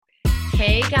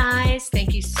Hey guys,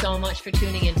 thank you so much for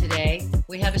tuning in today.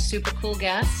 We have a super cool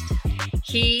guest.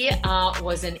 He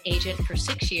was an agent for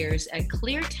 6 years at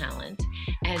Clear Talent,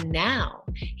 and now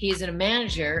he is a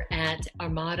manager at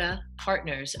Armada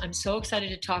Partners. I'm so excited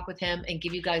to talk with him and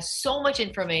give you guys so much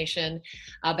information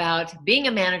about being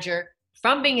a manager,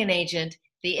 from being an agent,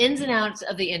 the ins and outs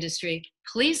of the industry.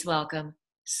 Please welcome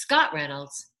Scott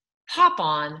Reynolds. Pop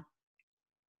on.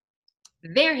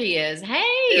 There he is. Hey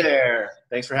Hey! there.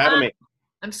 Thanks for having me.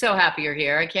 I'm so happy you're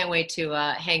here. I can't wait to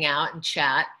hang out and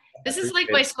chat. I This is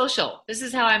appreciate like my it. social. This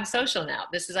is how I'm social now.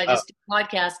 I Oh, just do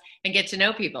podcasts and get to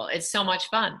know people. It's so much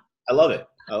fun. I love it.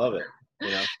 I love it. You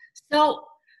know? So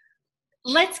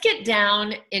let's get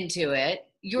down into it.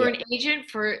 You're Yeah. an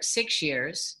agent for 6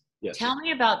 years. Yes. Tell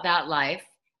me about that life,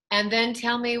 and then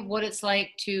tell me what it's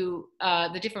like to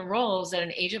the different roles that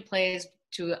an agent plays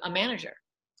to a manager.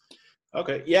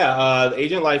 Okay. Yeah. The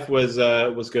agent life was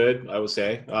good, I would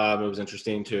say. It was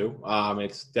interesting too.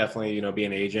 It's definitely,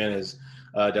 being an agent is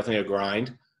definitely a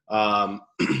grind. Um,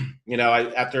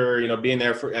 after, being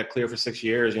there at Clear for 6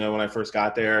 years, when I first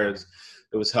got there, it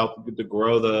was help to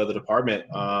grow the department.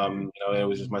 It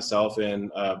was just myself and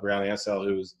Brown Ansell,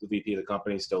 who's the VP of the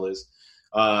company, still is.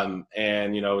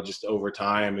 Just over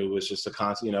time, it was just a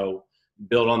constant,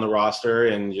 build on the roster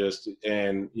and you're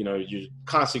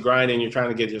constantly grinding. You're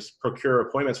trying to just procure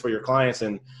appointments for your clients.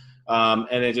 It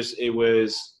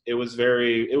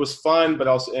was fun, but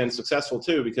also and successful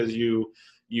too, because you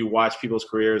watch people's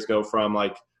careers go from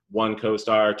like one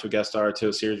co-star to guest star to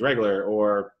a series regular,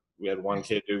 or we had one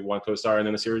kid do one co-star and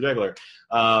then a series regular.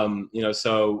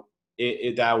 So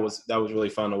that was really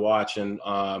fun to watch. And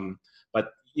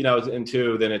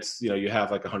two, then it's, you have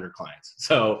like 100 clients.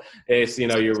 So it's, you're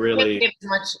You have to really. give as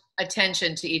much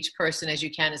attention to each person as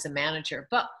you can as a manager.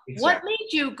 But what Exactly.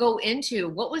 made you go into,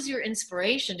 what was your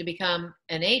inspiration to become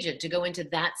an agent, to go into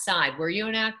that side? Were you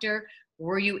an actor?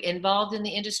 Were you involved in the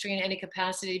industry in any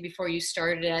capacity before you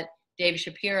started at Dave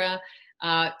Shapiro?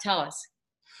 Tell us.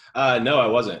 No, I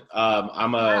wasn't.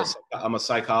 I'm a Wow. I'm a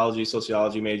psychology,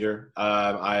 sociology major.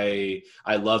 I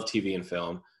love TV and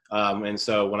film. And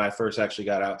so when I first actually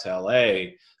got out to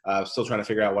LA, I was still trying to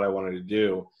figure out what I wanted to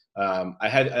do. I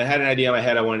had an idea in my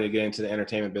head. I wanted to get into the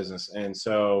entertainment business. And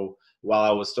so while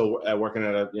I was still working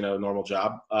at a normal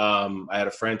job, I had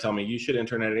a friend tell me, you should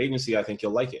intern at an agency. I think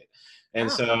you'll like it. And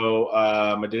Oh, so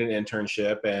I did an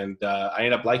internship, and I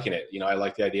ended up liking it. I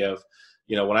like the idea of,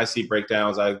 when I see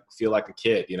breakdowns, I feel like a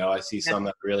kid. I see yeah. some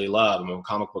that I really love. I'm a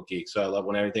comic book geek, so I love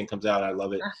when everything comes out. I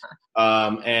love it.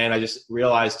 And I just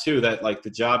realized too that like the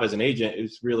job as an agent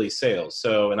is really sales.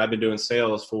 So, and I've been doing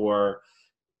sales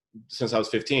since I was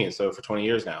 15, so for 20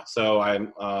 years now. So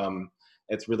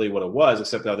it's really what it was,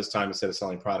 except now this time, instead of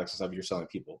selling products and stuff, you're selling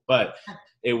people. But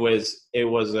it's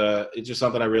just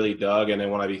something I really dug. And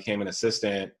then when I became an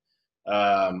assistant,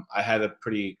 I had a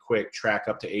pretty quick track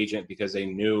up to agent, because they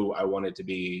knew I wanted to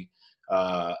be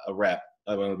a rep.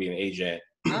 I wanted to be an agent.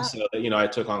 Oh, So I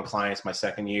took on clients my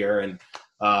second year, and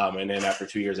then after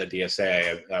 2 years at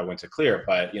DSA, I went to Clear.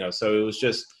 But so it was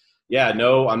just, yeah,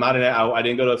 no, I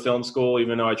didn't go to a film school,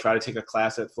 even though I tried to take a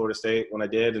class at Florida State when I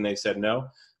did, and they said no.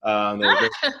 They were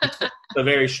a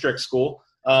very strict school.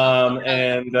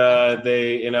 And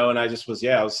I just was,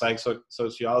 I was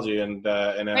sociology, and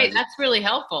then I Wait, just, that's really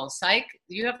helpful. Psych,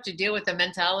 you have to deal with the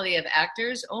mentality of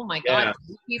actors. Oh my God,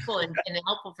 yeah, people and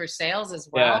helpful for sales as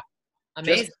yeah, well. just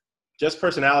Amazing. just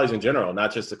personalities in general,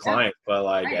 not just the Yeah, client, but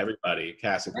like right, everybody,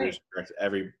 cast and right.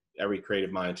 producer, every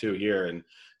creative mind too here. And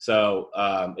so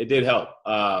it did help.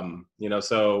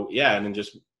 So yeah, and then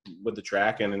just with the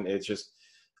track, and it's just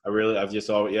I've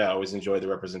just always enjoyed the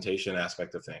representation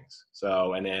aspect of things.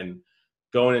 So, and then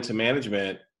going into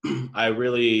management, I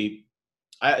really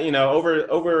over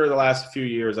the last few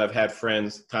years, I've had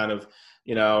friends kind of,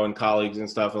 and colleagues and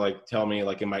stuff like tell me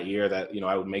like in my ear that,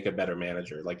 I would make a better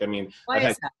manager. Like, I mean, Why I've is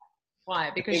had, that? Why?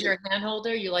 I Because think, you're a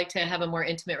handholder. You like to have a more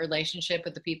intimate relationship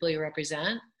with the people you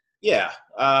represent. yeah,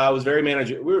 I was very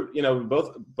manager. We were,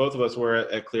 both of us were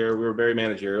at Clear. We were very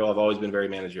managerial. I've always been very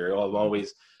managerial.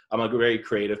 I'm a very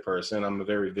creative person. I'm a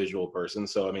very visual person.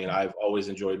 So, I mean, I've always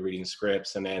enjoyed reading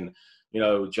scripts, and then,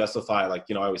 justify, like,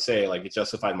 I always say, like, it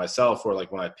justified myself, or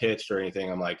like when I pitched or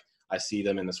anything, I'm like, I see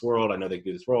them in this world. I know they can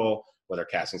do this role, whether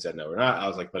casting said no or not. I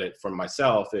was like, but for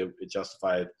myself, it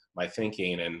justified my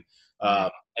thinking. Right.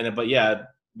 But yeah,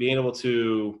 being able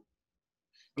to,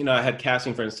 I had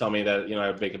casting friends tell me that, I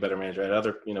would make a better manager. I had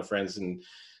other, friends, and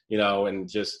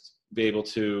just be able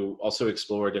to also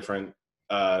explore different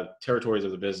territories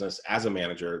of the business as a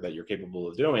manager that you're capable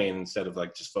of doing, instead of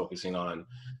like just focusing on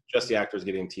just the actors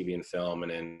getting TV and film.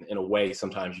 And in a way,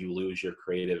 sometimes you lose your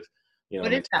creative,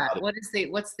 What is that?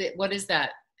 What is that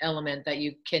element that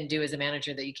you can do as a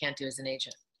manager that you can't do as an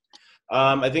agent?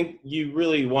 I think you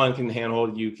really, one, can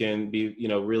handhold, you can be,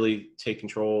 really take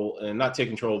control, and not take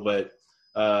control, but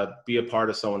be a part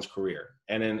of someone's career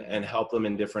and help them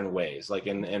in different ways. Like,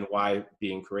 and why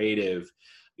being creative,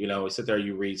 you sit there,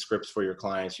 you read scripts for your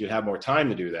clients, you have more time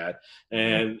to do that.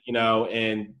 And,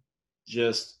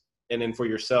 and then for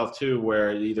yourself too,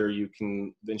 where either you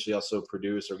can eventually also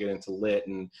produce or get into lit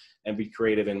and be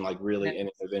creative and like really, and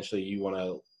eventually you want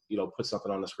to, put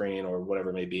something on the screen or whatever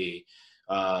it may be.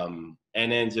 And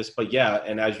then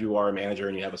and as you are a manager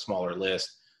and you have a smaller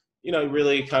list,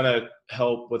 really kind of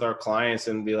help with our clients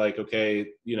and be like, okay,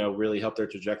 really help their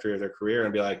trajectory of their career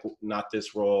and be like, not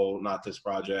this role, not this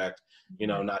project,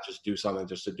 not just do something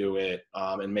just to do it.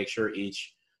 And make sure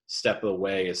each step of the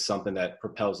way is something that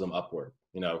propels them upward,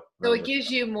 So it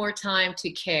gives you more time to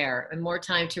care and more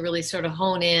time to really sort of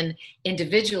hone in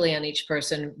individually on each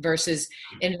person versus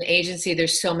in an agency,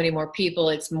 there's so many more people.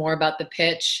 It's more about the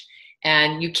pitch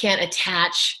and you can't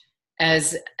attach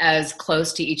as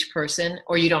close to each person,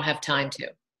 or you don't have time to.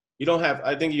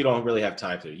 I think you don't really have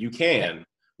time to. You can,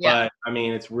 but I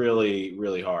mean, it's really,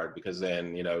 really hard because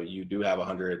then, you do have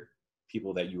 100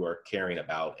 people that you are caring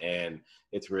about, and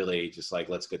it's really just like,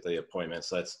 let's get the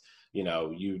appointments.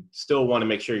 You still want to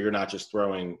make sure you're not just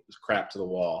throwing crap to the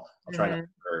wall. I'll try not to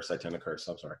curse. I tend to curse.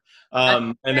 I'm sorry.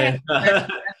 And then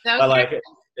I like it.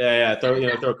 Yeah.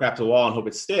 Throw crap to the wall and hope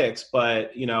it sticks.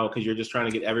 But, because you're just trying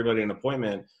to get everybody an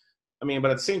appointment. I mean,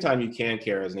 but at the same time, you can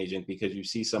care as an agent because you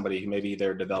see somebody who maybe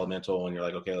they're developmental and you're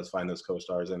like, okay, let's find those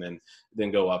co-stars and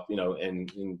then go up,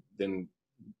 and then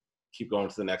keep going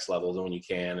to the next levels and when you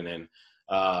can.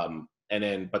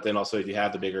 But then also if you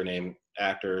have the bigger name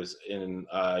actors and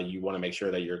you want to make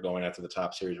sure that you're going after the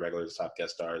top series regulars, top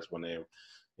guest stars when they're,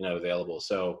 available.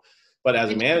 So, but as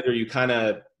a manager, you kind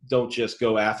of don't just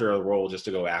go after a role just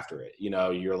to go after it.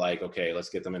 You're like, okay, let's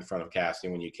get them in front of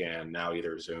casting when you can now,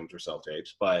 either Zooms or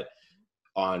self-tapes, but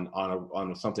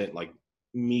on something like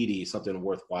meaty, something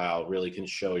worthwhile really can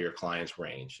show your client's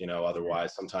range.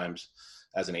 Otherwise sometimes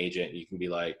as an agent, you can be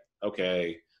like,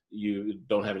 okay, you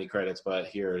don't have any credits, but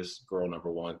here's girl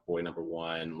number one, boy number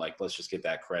one. Like, let's just get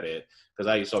that credit. Because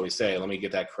I used to always say, let me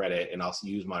get that credit and I'll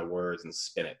use my words and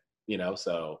spin it,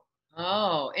 so.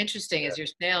 Oh, interesting as your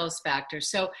sales factor.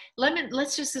 So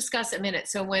let's just discuss a minute.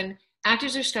 So when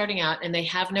actors are starting out and they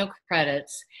have no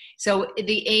credits, so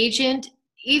the agent,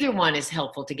 either one is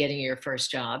helpful to getting your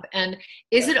first job. And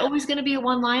is it always going to be a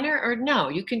one-liner or no?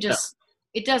 You can just,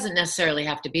 it doesn't necessarily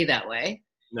have to be that way.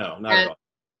 No, not at all.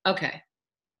 Okay.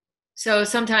 So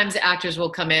sometimes actors will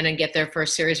come in and get their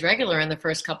first series regular in the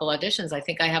first couple auditions. I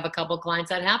think I have a couple clients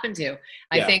that happened to.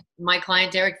 I think my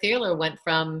client, Derek Thieler, went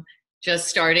from just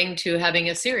starting to having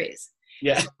a series.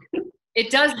 Yeah.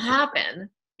 It does happen.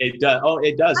 It does. Oh,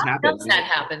 it does happen. How does that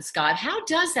happen, Scott? How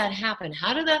does that happen?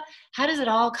 How does it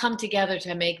all come together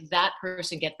to make that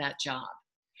person get that job?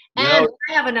 And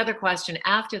I have another question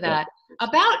after that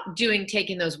about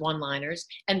taking those one-liners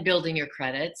and building your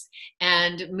credits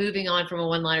and moving on from a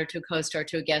one-liner to a co-star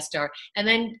to a guest star and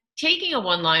then taking a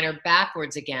one-liner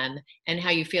backwards again and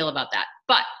how you feel about that.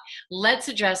 But let's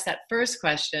address that first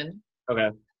question. Okay.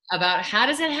 About how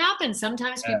does it happen?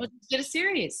 Sometimes people just get a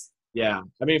series. Yeah.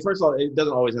 I mean, first of all, it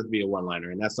doesn't always have to be a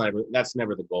one-liner, and that's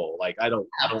never the goal. Like, I don't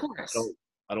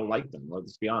like them.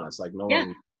 Let's be honest. Like, no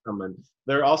one coming.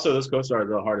 They're also, those co-stars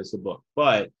are the hardest to book.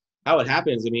 But how it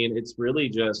happens, I mean, it's really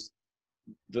just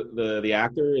the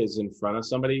actor is in front of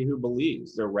somebody who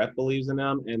believes, their rep believes in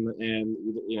them, and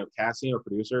casting or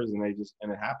producers, and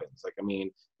it happens. Like, I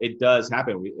mean, it does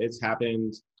happen. It's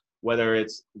happened whether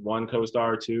it's one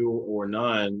co-star, two, or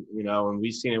none, and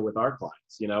we've seen it with our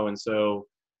clients, and so,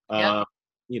 and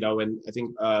I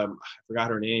think, I forgot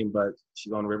her name, but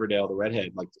she's on Riverdale, the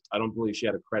redhead. Like, I don't believe she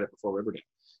had a credit before Riverdale.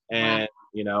 And,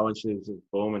 and she was just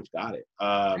boom, and she got it.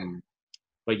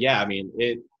 But yeah, I mean,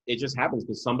 it just happens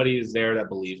because somebody is there that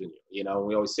believes in you,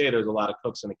 we always say there's a lot of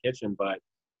cooks in the kitchen, but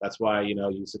that's why,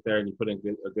 you sit there and you put in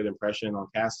a good impression on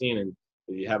casting, and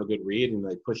you have a good read and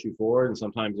they push you forward. And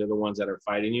sometimes they're the ones that are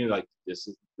fighting you. Like, this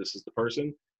is the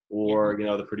person, or,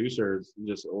 the producers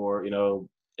or,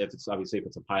 if it's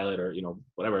a pilot or,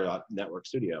 whatever, network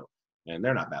studio, and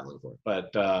they're not battling for it.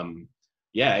 But, I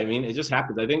mean, it just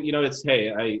happens. I think,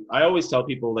 I always tell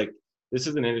people, like, this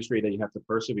is an industry that you have to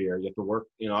persevere. You have to work,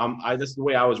 this is the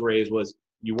way I was raised, was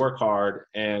you work hard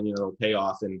and, pay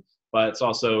off, but it's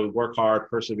also work hard,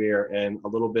 persevere, and a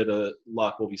little bit of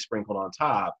luck will be sprinkled on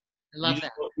top. I love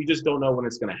that. You just don't know when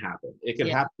it's going to happen. It can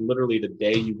happen literally the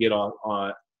day you get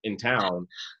on in town,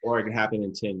 or it can happen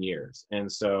in 10 years. And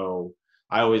so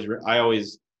I always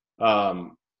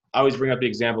I always bring up the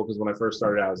example because when I first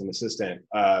started out as an assistant,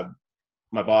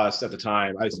 my boss at the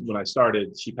time, when I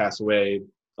started, she passed away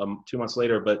 2 months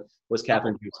later, but was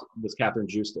Catherine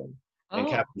Houston. And Oh,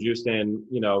 Catherine Houston,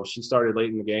 she started late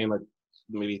in the game, like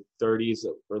maybe 30s,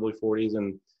 early 40s,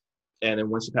 and then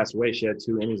when she passed away, she had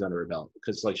 2 Emmys under her belt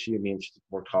because she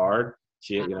worked hard.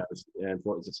 She, and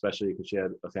especially because she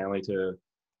had a family to,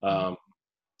 um,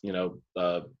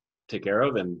 take care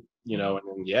of, and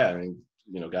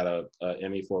got a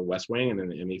Emmy for West Wing and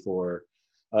then an Emmy for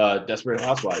Desperate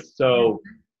Housewives. So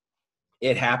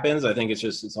it happens. I think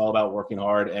it's all about working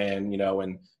hard and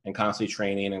constantly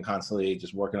training and constantly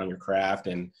just working on your craft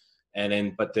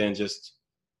but then just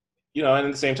and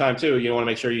at the same time too, you want to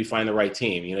make sure you find the right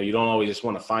team. You don't always just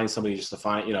want to find somebody just to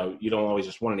find, you don't always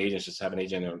just want an agent just to have an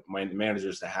agent or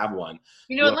managers to have one.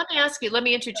 let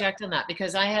me interject on that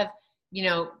because I have,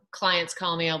 clients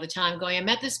call me all the time going, I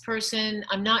met this person,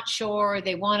 I'm not sure,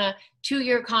 they want a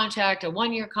 2-year contract, a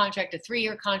 1-year contract, a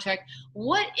 3-year contract.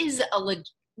 What is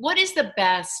the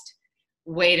best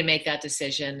way to make that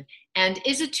decision? And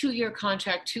is a 2-year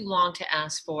contract too long to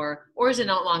ask for, or is it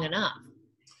not long enough?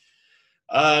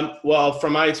 Well,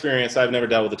 from my experience, I've never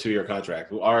dealt with a 2-year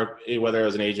contract. Whether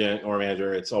as an agent or a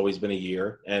manager, it's always been a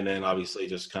year, and then obviously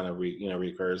just kind of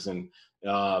recurs. And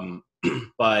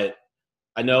but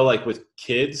I know, like with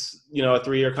kids, a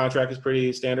 3-year contract is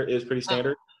pretty standard. Okay.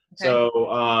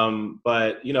 So,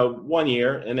 but 1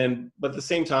 year, and then, but at the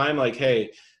same time, like,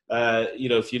 hey,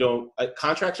 if you don't,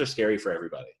 contracts are scary for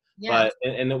everybody. Yeah.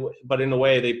 But in a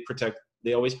way,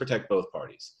 they always protect both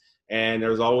parties. And I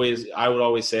would always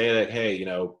say that, hey,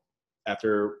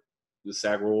 after the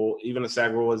SAG rule, even the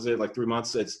SAG rule is it like 3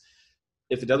 months, if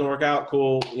it doesn't work out,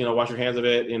 cool, wash your hands of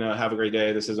it, have a great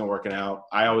day. This isn't working out.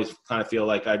 I always kind of feel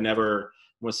like I'd never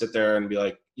want to sit there and be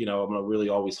like, I'm going to really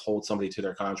always hold somebody to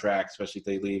their contract, especially if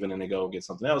they leave and then they go get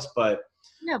something else. But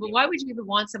why would you even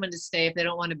want someone to stay if they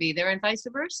don't want to be there, and vice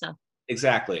versa?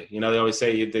 Exactly. They always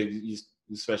say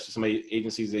especially some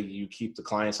agencies, that you keep the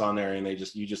clients on there and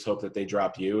you just hope that they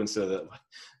drop you instead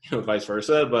of vice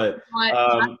versa. But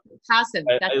passive.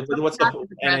 What's the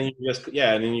and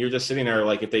then you're just sitting there,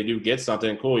 like, if they do get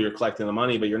something, cool, you're collecting the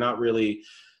money, but you're not really,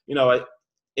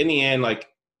 in the end, like,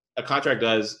 a contract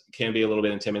can be a little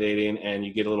bit intimidating, and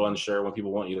you get a little unsure when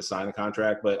people want you to sign a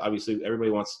contract. But obviously,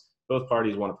 both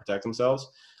parties want to protect themselves.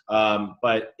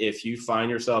 But if you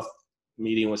find yourself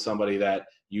meeting with somebody that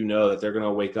that they're going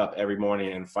to wake up every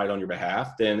morning and fight on your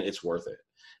behalf, then it's worth it.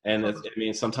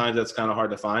 And sometimes that's kind of hard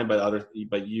to find,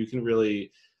 but you can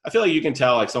really, I feel like you can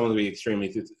tell, like, someone will be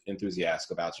extremely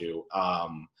enthusiastic about you.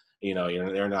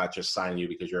 They're not just signing you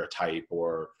because you're a type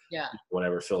or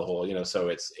whatever, fill a hole, so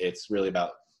it's really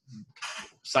about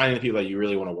signing the people that you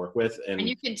really want to work with. And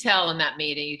you can tell in that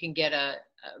meeting, you can get a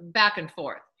back and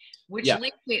forth, which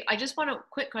leads me, I just want a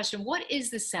quick question. What is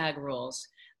the SAG rules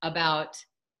about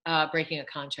breaking a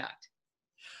contract?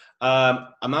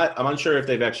 I'm unsure if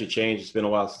they've actually changed. It's been a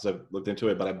while since I've looked into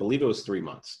it, but I believe it was 3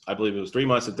 months.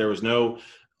 That there was no,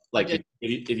 like,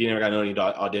 if you never got any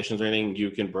auditions or anything, you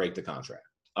can break the contract.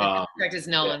 The contract is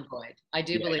null and void. I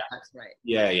do believe that's right.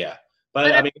 Yeah.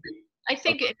 But I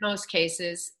think in most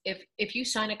cases, if you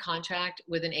sign a contract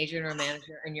with an agent or a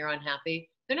manager and you're unhappy,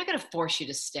 they're not going to force you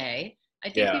to stay. I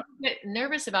think people get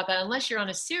nervous about that unless you're on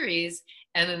a series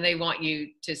and then they want you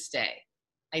to stay.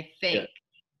 I think. Yeah.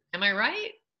 Am I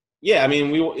right? Yeah,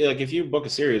 if you book a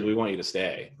series, we want you to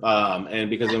stay, and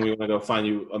because then we want to go find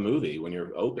you a movie when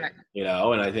you're open, right.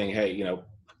 And I think, hey,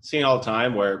 seeing all the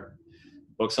time where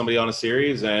book somebody on a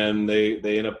series and they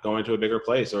end up going to a bigger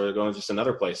place or going to just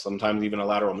another place, sometimes even a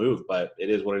lateral move, but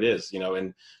it is what it is,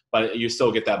 but you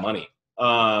still get that money,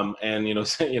 and and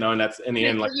that's in the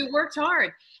end, like, you worked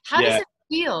hard. How does it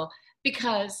feel?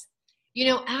 Because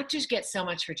actors get so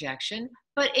much rejection,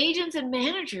 but agents and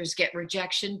managers get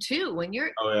rejection too. When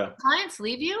your clients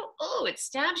leave you, it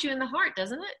stabs you in the heart,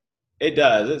 doesn't it? It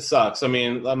does. It sucks. I'm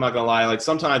not gonna lie. Like,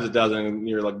 sometimes it doesn't, and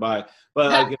you're like, bye.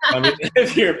 But like,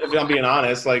 if I'm being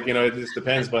honest, like, it just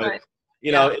depends. But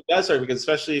it does hurt, because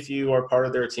especially if you are part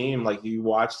of their team, like, you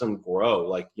watch them grow,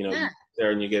 like, you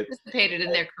there and you get participated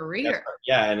in their career.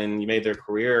 And then you made their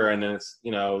career, and then it's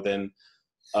then.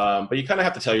 But you kind of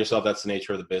have to tell yourself that's the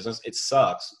nature of the business. It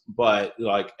sucks, but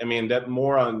that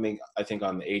more on I think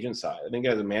on the agent side. I think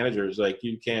as a manager, is like,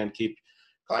 you can keep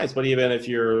clients, but even if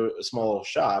you're a small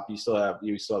shop, you still have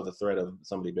the threat of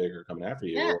somebody bigger coming after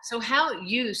you. Yeah. So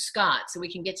Scott, so we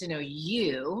can get to know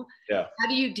you. Yeah. How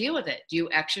do you deal with it? Do you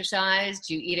exercise?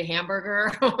 Do you eat a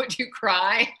hamburger? Do you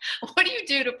cry? What do you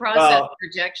do to process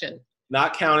rejection?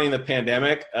 Not counting the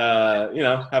pandemic, have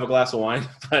a glass of wine,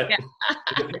 but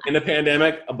in the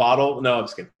pandemic, a bottle. No, I'm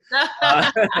just kidding.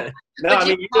 Uh, no, But I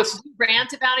mean, do you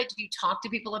rant about it? Do you talk to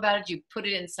people about it? Do you put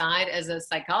it inside as a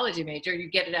psychology major? You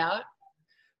get it out?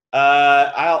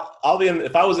 I'll be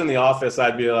if I was in the office,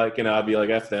 I'd be like, I'd be like,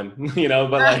 F them,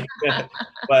 but like,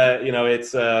 but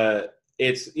I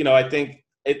think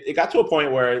it got to a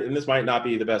point where, and this might not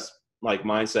be the best like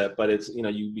mindset, but it's,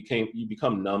 you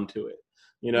become numb to it.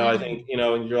 I think,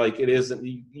 and you're like, it is,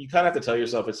 you kind of have to tell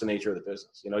yourself it's the nature of the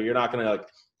business. You're not going to like,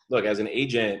 look, as an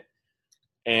agent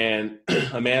and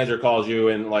a manager calls you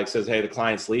and like says, hey, the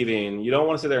client's leaving. You don't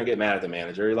want to sit there and get mad at the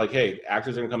manager. You're like, hey,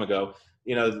 actors are going to come and go.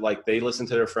 Like they listen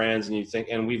to their friends, and you think,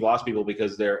 and we've lost people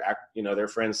because their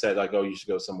friends said like, oh, you should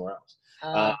go somewhere else.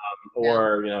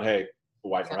 Or, hey,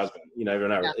 wife or husband,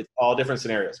 it's all different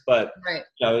scenarios. But, right.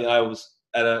 I was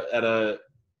during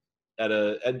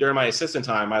my assistant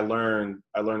time, I learned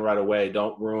right away,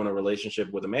 don't ruin a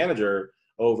relationship with a manager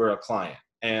over a client.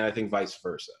 And I think vice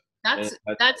versa.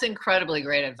 That's incredibly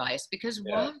great advice, because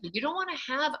why? You don't want to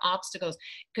have obstacles,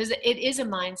 because it is a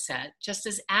mindset, just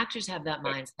as actors have that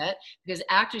mindset, because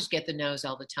actors get the no's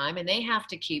all the time and they have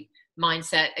to keep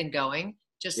mindset and going,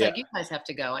 just like you guys have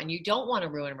to go. And you don't want to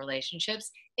ruin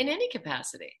relationships in any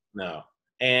capacity. No.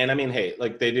 And I mean, hey,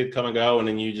 like they did come and go, and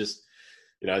then you just,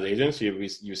 as agents,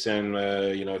 you send,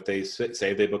 if they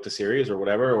say they booked a series or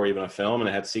whatever, or even a film and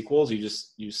it had sequels, you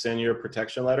send your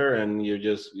protection letter and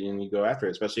you go after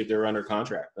it, especially if they're under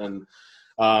contract. And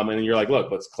you're like,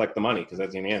 look, let's collect the money, because at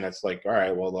the end, that's like, all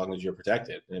right, well, as long as you're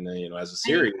protected. And then, as a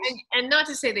series. And not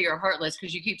to say that you're heartless,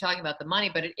 because you keep talking about the money,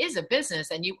 but it is a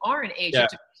business, and you are an agent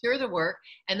to procure the work.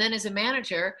 And then as a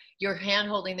manager, you're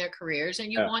hand-holding their careers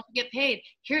and you want to get paid.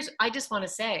 I just want to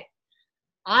say,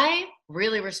 I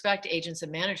really respect agents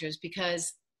and managers,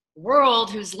 because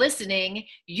world who's listening,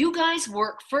 you guys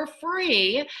work for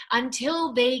free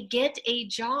until they get a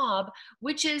job,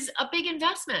 which is a big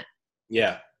investment.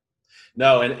 Yeah.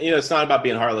 No, and it's not about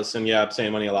being heartless, and I'm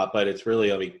saying money a lot, but it's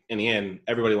really, in the end,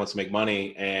 everybody wants to make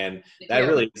money, and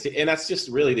that's just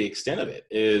really the extent of it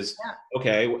is,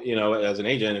 okay, as an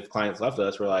agent, if clients left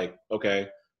us, we're like, okay,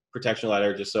 protection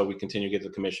letter, just so we continue to get the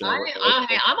commission. I'm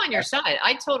on your side.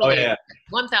 I totally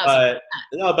 1,000%.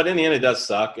 But in the end, it does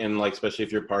suck, and like, especially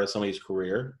if you're part of somebody's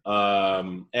career.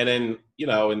 And then with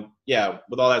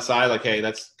all that side, like, hey,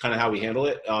 that's kind of how we handle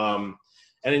it.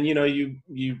 And then you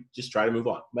just try to move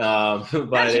on. But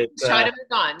try to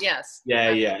move on. Yes.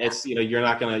 Yeah. It's you don't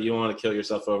want to kill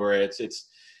yourself over it. It's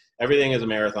everything is a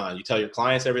marathon. You tell your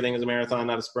clients everything is a marathon,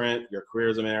 not a sprint. Your career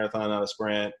is a marathon, not a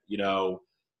sprint.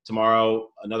 Tomorrow,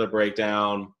 another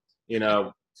breakdown,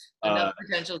 another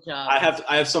potential job. I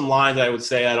have some lines I would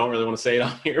say. I don't really want to say it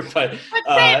on here, but say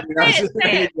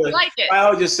it. I like it. I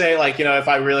would just say, like, if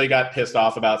I really got pissed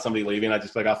off about somebody leaving, I'd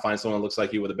just be like, I'll find someone that looks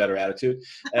like you with a better attitude.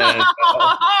 And,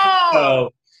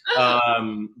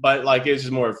 but like, it's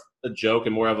just more of a joke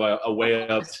and more of a way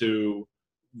to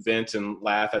vent and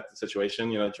laugh at the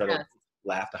situation, try to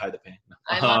laugh to hide the pain.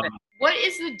 I love it. What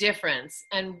is the difference,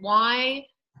 and why?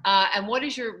 And what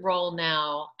is your role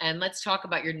now? And let's talk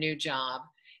about your new job.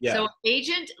 Yeah. So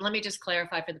agent, let me just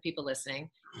clarify for the people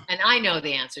listening. And I know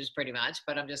the answers pretty much,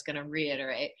 but I'm just going to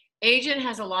reiterate. Agent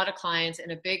has a lot of clients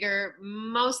in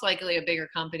most likely a bigger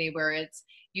company, where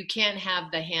you can't have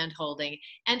the hand holding.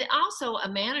 And also a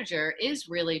manager is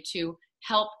really to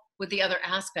help with the other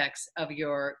aspects of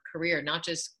your career, not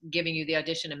just giving you the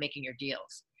audition and making your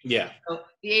deals. Yeah. So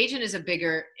the agent is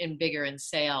bigger in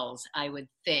sales, I would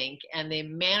think. And the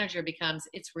manager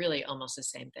it's really almost the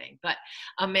same thing, but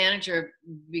a manager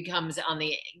becomes on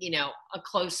the, a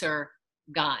closer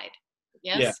guide.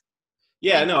 Yes. Yeah.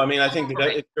 Yeah, no, I mean, I think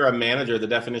that if you're a manager, the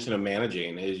definition of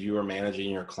managing is you are managing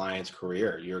your client's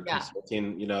career. You're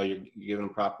consulting, you're giving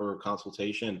proper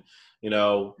consultation.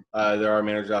 There are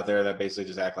managers out there that basically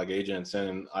just act like agents.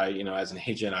 And I, as an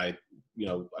agent, I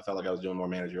felt like I was doing more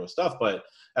managerial stuff, but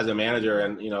as a manager,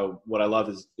 and, what I love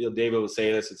is, David would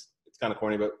say this, it's kind of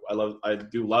corny, but I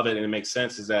do love it. And it makes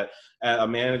sense, is that a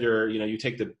manager, you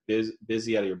take the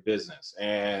busy out of your business,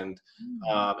 and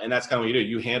that's kind of what you do.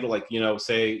 You handle, like,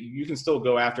 say you can still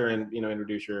go after and,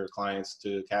 introduce your clients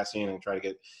to casting and try to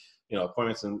get,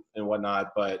 appointments and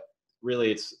whatnot. But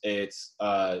really it's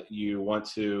you want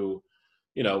to,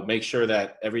 make sure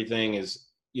that everything is,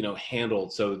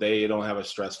 handled so they don't have a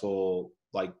stressful,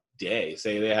 like, day.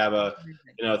 Say they have a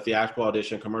theatrical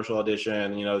audition, commercial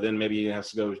audition, then maybe you have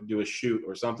to go do a shoot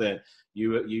or something.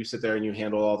 You sit there and you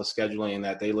handle all the scheduling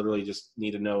that they literally just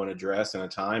need to know an address and a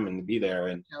time and be there,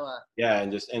 and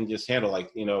and just handle,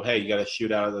 like, hey, you got to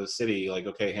shoot out of the city, like,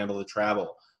 okay, handle the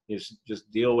travel. You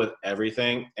just deal with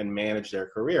everything and manage their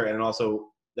career. And also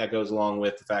that goes along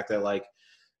with the fact that, like,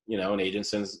 an agent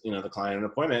sends the client an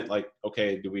appointment, like,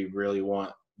 okay, do we really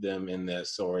want them in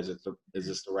this, or is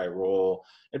this the right role?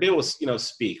 And be able to, you know,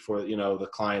 speak for, you know, the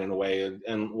client in a way,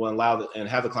 and will and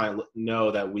have the client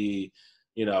know that we,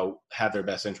 you know, have their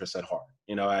best interests at heart.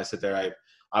 You know, I sit there,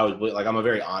 I was like, I'm a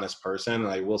very honest person, and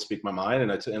I will speak my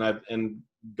mind. And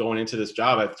going into this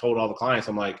job, I've told all the clients,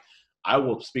 I'm like, I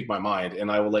will speak my mind, and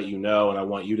I will let you know, and I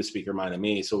want you to speak your mind to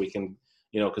me, so we can,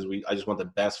 you know, because I just want the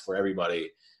best for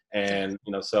everybody. And,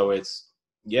 you know, so it's,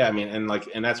 yeah, I mean,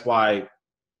 and that's why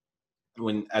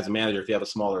when, as a manager, if you have a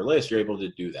smaller list, you're able to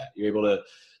do that. You're able to,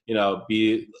 you know,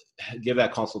 give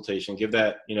that consultation, give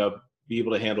that, you know, be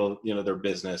able to handle, you know, their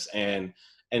business, and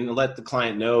let the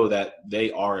client know that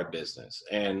they are a business,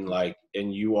 and like,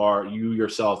 and you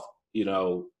yourself, you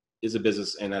know, is a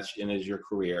business, and is your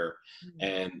career,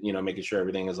 and, you know, making sure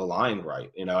everything is aligned right.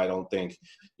 You know, I don't think,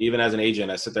 even as an agent,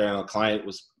 I sit there and a client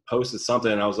posted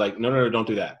something, and I was like, no, don't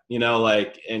do that. You know,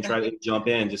 like, and try to jump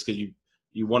in just because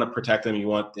you want to protect them. You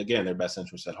want, again, their best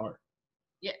interests at heart.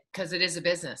 Yeah, because it is a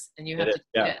business, and you have to.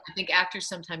 Yeah. I think actors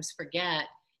sometimes forget,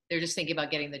 they're just thinking about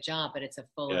getting the job, but it's a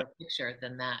fuller picture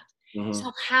than that. Mm-hmm.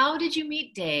 So how did you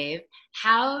meet Dave?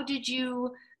 How did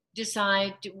you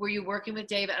decide? Were you working with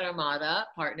Dave at Armada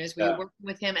Partners? Were you working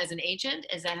with him as an agent?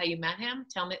 Is that how you met him?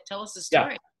 Tell us the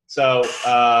story. Yeah. So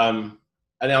I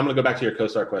think I'm going to go back to your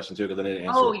co-star question too, because I didn't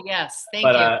answer. Oh, yes. Thank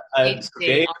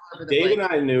you. Dave and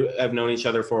I have known each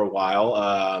other for a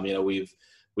while. You know, we've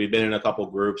been in a couple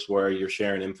groups where you're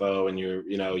sharing info, and you're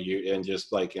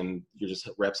just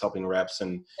helping reps.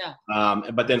 And,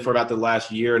 but then for about the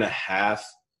last year and a half,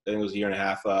 I think it was a year and a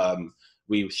half,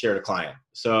 we shared a client.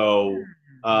 So,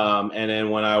 and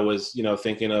then when I was, you know,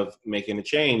 thinking of making a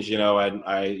change, you know, him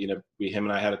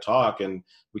and I had a talk, and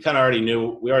we kind of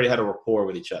already had a rapport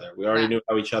with each other. We already knew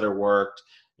how each other worked,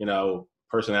 you know,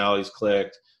 personalities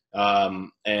clicked.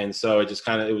 And so it just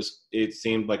it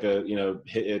seemed like a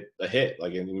hit,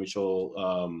 like a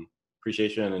mutual,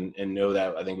 appreciation, and know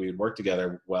that I think we would work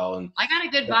together well. And I got a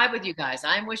good vibe with you guys.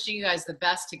 I'm wishing you guys the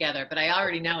best together, but I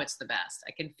already know it's the best.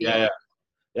 I can feel it.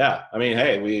 Yeah. I mean,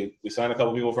 hey, we signed a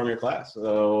couple people from your class,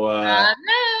 so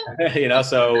you know,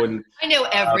 so, and I know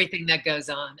everything that goes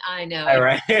on. I know.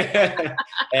 Right.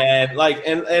 and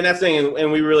that's the thing,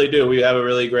 and we really do. We have a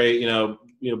really great, you know,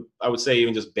 I would say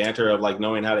even just banter of like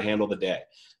knowing how to handle the day.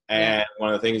 And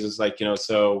one of the things is like, you know,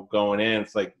 so going in,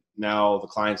 it's like now the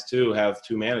clients too have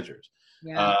two managers,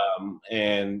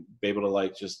 and be able to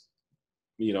like just,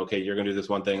 you know, okay, you're going to do this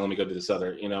one thing, let me go do this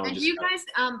other, you know. And just, you guys,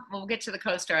 we'll get to the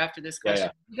co-star after this question.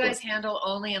 You guys handle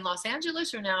only in Los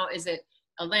Angeles, or now is it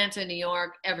Atlanta, New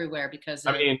York, everywhere? Because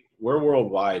I mean, we're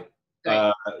worldwide.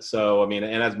 So, I mean,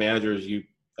 and as managers,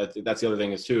 that's the other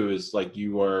thing is like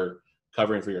you are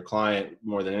covering for your client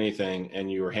more than anything,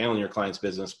 and you are handling your client's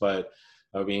business. But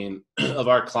I mean, of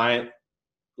our client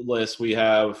list, we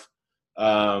have,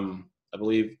 I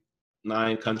believe,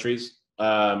 9 countries.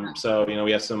 So, you know,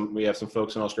 we have some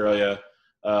folks in Australia,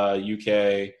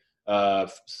 UK,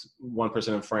 one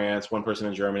person in France, one person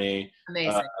in Germany,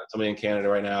 somebody in Canada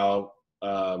right now.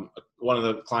 One of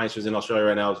the clients who's in Australia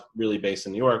right now is really based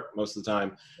in New York most of the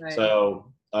time. Right.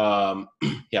 So,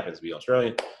 he happens to be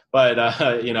Australian,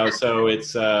 but, you know, so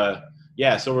it's, so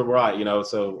we're right, you know,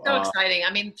 so exciting.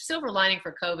 I mean, silver lining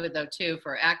for COVID though, too,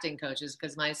 for acting coaches,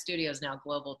 because my studio is now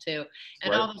global too.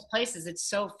 And all those places, it's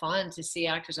so fun to see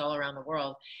actors all around the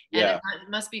world. And it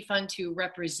must be fun to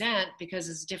represent, because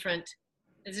it's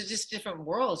just different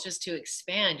worlds, just to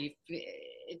expand.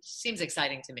 It seems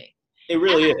exciting to me. It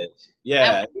really is.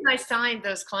 Yeah. When I signed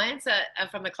those clients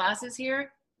from the classes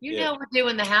here, know, we're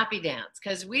doing the happy dance,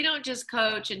 because we don't just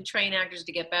coach and train actors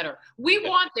to get better. We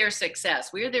want their success.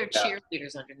 We're their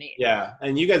cheerleaders underneath. Yeah.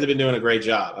 And you guys have been doing a great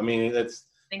job. I mean, you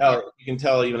can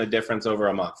tell even a difference over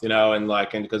a month, you know, and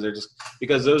because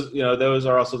those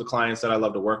are also the clients that I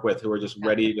love to work with, who are just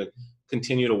ready to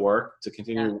continue to work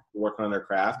working on their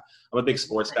craft. I'm a big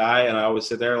sports guy, and I always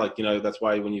sit there like, you know, that's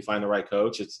why when you find the right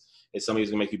coach, it's somebody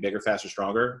who's gonna make you bigger, faster,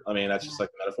 stronger. I mean, that's just like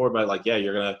a metaphor, but like,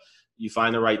 you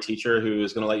find the right teacher who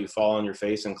is going to let you fall on your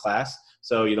face in class,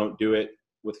 so you don't do it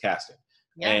with casting.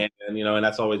 And you know, and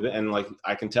that's always been, and like,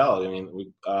 I can tell, I mean,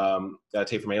 we got a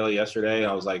tape from Ayla yesterday,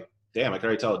 and I was like, damn, I can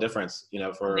already tell a difference, you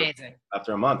know,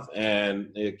 after a month.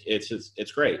 And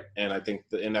it's great. And I think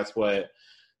that's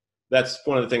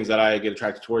one of the things that I get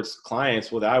attracted towards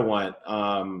clients, what I want.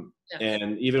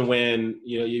 And even when,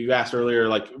 you know, you asked earlier,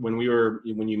 like when you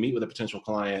meet with a potential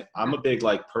client, I'm a big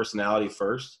like personality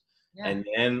first. And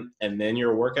then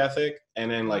your work ethic,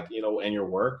 and then like, you know, and your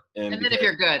work, and then if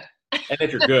you're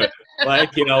good,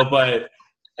 like, you know,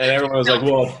 And everyone was like,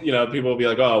 well, people will be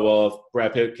like, oh, well, if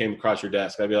Brad Pitt came across your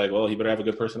desk, I'd be like, well, he better have a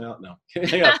good personality. No.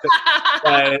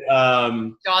 But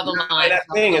Draw the line. that's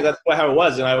the thing, that's how it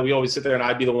was. And we always sit there and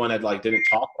I'd be the one that like didn't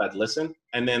talk, but I'd listen.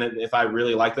 And then if I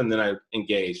really liked them, then I'd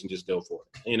engage and just go for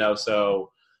it,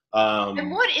 so.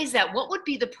 And what is that? What would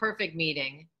be the perfect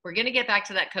meeting? We're going to get back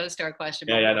to that co-star question.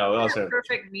 Yeah, no. What would a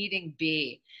perfect meeting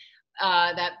be?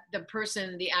 That the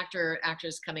person, the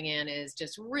actress coming in is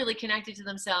just really connected to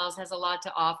themselves, has a lot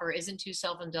to offer, isn't too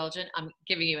self-indulgent. I'm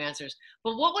giving you answers.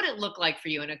 But what would it look like for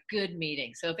you in a good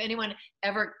meeting? So if anyone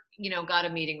ever, got a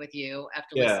meeting with you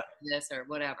after listening to this or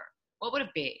whatever, what would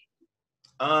it be?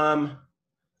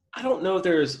 I don't know if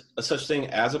there's a such thing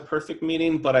as a perfect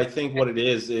meeting, but I think what it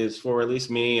is for at least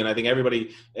me, and I think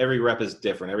every rep is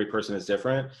different. Every person is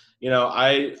different.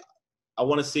 I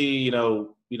want to see,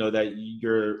 that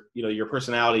your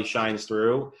personality shines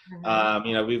through.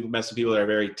 Mm-hmm. We've met some people that are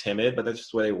very timid, but that's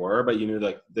just the way they were. But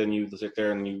then you sit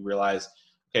there and you realize,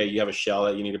 okay, you have a shell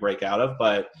that you need to break out of.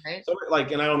 But right. So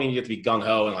and I don't mean you have to be gung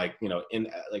ho and in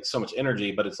like so much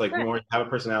energy, but it's like more you have a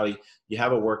personality, you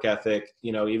have a work ethic.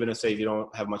 Even if say if you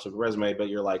don't have much of a resume, but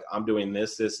you're like, I'm doing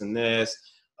this, and this.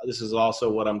 This is also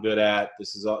what I'm good at.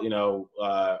 This is all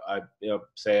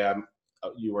say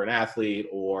you were an athlete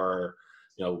or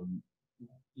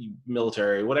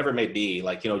military, whatever it may be.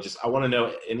 Just I want to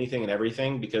know anything and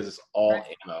everything because it's all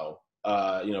ammo.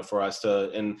 For us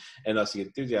to and us to get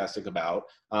enthusiastic about.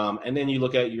 And then you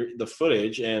look at the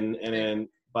footage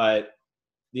but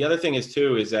the other thing is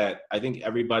that I think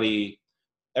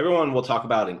everyone will talk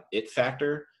about an it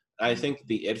factor. I think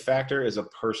the it factor is a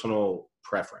personal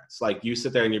preference. Like you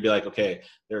sit there and you'd be like, okay,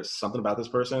 there's something about this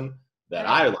person that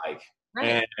I like.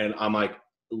 Right. And I'm like,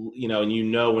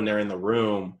 and when they're in the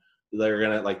room, they're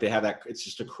gonna they have that. It's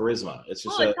just a charisma. It's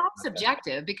just it's all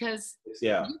subjective because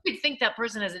you could think that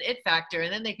person has an it factor,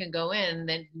 and then they can go in, and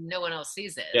then no one else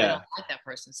sees it. Yeah, they don't like that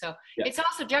person. So it's all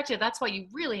subjective. That's why you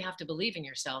really have to believe in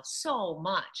yourself so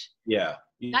much. Yeah,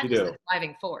 you do. The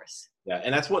driving force. Yeah,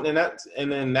 and that's when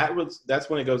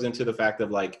it goes into the fact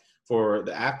of for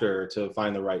the actor to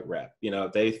find the right rep.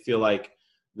 If they feel like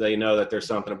they know that there's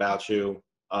something about you,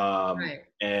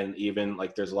 and even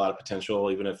there's a lot of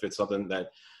potential, even if it's something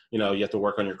that. You have to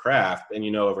work on your craft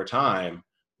and, over time,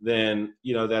 then,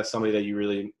 that's somebody that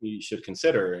you should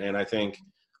consider. And I think,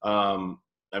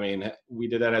 we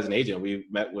did that as an agent. We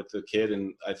met with the kid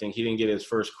and I think he didn't get his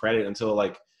first credit until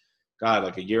a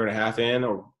year and a half in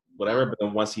or whatever. But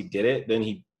then once he did it, then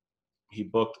he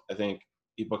booked, it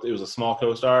was a small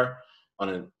co-star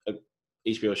on a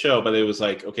HBO show, but it was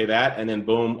okay, that, and then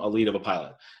boom, a lead of a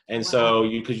pilot. And so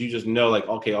because you just know,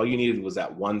 okay, all you needed was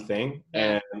that one thing.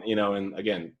 And, and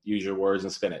again, use your words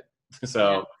and spin it.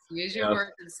 So use your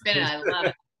words and spin it. I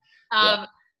love it.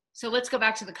 So let's go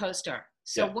back to the co-star.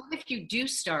 So what if you do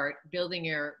start building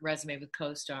your resume with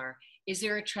co-star? Is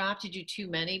there a trap to do too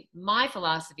many? My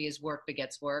philosophy is work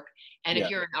begets work. And if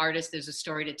you're an artist, there's a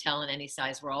story to tell in any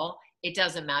size role. It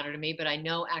doesn't matter to me, but I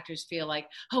know actors feel like,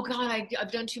 oh God,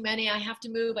 I've done too many. I have to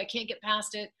move. I can't get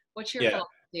past it. What's your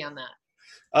philosophy on that?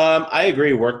 I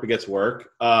agree. Work begets work.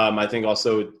 I think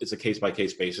also it's a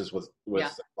case-by-case basis with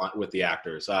the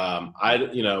actors.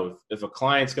 If a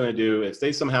client's going to if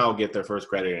they somehow get their first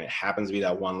credit and it happens to be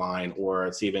that one line, or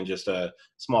it's even just a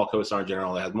small co-star in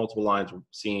general that has multiple lines or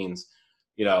scenes,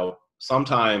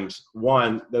 sometimes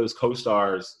those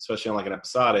co-stars, especially on an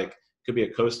episodic, could be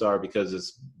a co-star because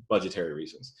it's budgetary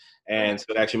reasons. And so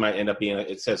it actually might end up being,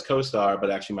 it says co-star, but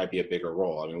actually might be a bigger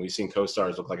role. I mean, we've seen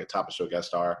co-stars look like a top of show guest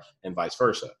star and vice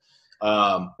versa.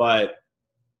 But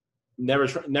never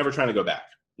trying to go back.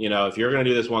 If you're going to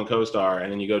do this one co-star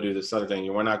and then you go do this other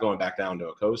thing, we're not going back down to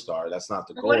a co-star. That's not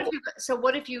the goal.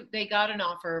 What if they got an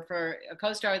offer for a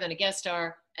co-star, then a guest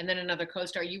star, and then another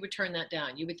co-star? You would turn that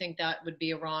down. You would think that would be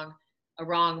a wrong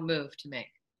move to make.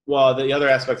 Well, the other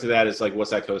aspect of that is what's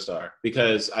that co-star?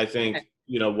 Because I think,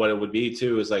 what it would be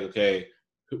too is okay,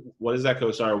 what is that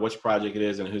co-star, which project it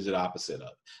is, and who's it opposite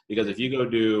of? Because if you go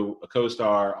do a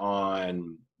co-star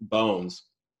on Bones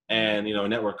and,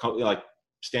 network,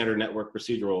 standard network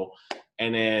procedural,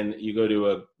 and then you go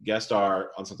to a guest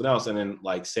star on something else, and then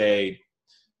say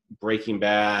Breaking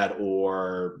Bad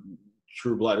or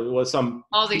True Blood. It was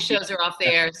all these shows are off the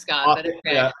air, Scott.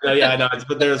 But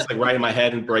but there's right in my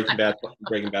head, and Breaking Bad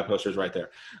posters right there.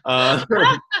 How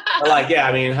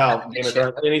Game of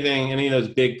Thrones, anything, any of those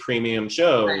big premium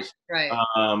shows, right.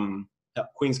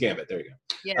 Queen's Gambit. There you go.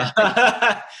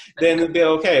 Yeah. Then it'd be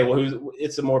okay. Well,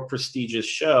 it's a more prestigious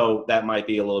show that might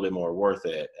be a little bit more worth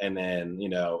it. And then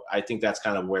I think that's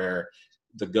kind of where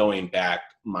the going back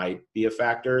might be a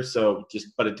factor. So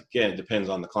but again, it depends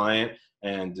on the client.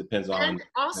 and depends on. And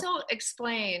also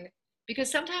explain,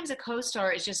 because sometimes a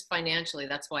co-star is just financially,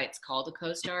 that's why it's called a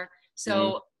co-star. Mhm.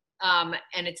 So,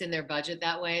 and it's in their budget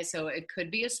that way. So it could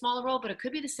be a smaller role, but it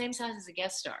could be the same size as a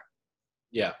guest star.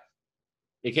 Yeah,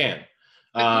 it can.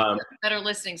 For people Um, that are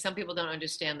listening, some people don't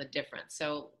understand the difference.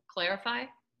 So clarify.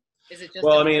 Is it just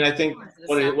well, a I mean, I think or is it a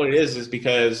what salary? it is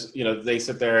because they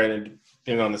sit there and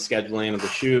depending on the scheduling of the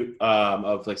shoot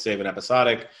of like say an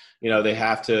episodic, they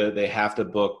have to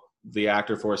book the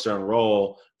actor for a certain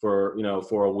role for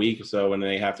a week or so, and then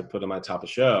they have to put them on top of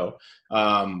show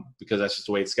because that's just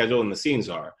the way it's scheduled and the scenes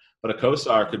are. But a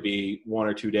co-star could be 1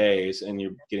 or 2 days, and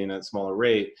you're getting a smaller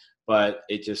rate, but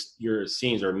it just your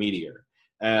scenes are meatier.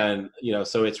 And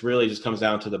so it's really just comes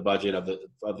down to the budget of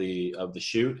the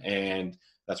shoot, and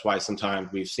that's why sometimes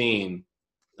we've seen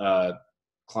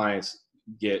clients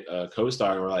get a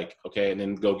co-star and we're like, okay, and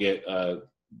then get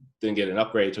an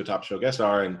upgrade to a top show guest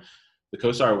star, and the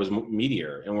co-star was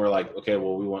meteor, and we're like, okay,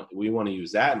 well, we want to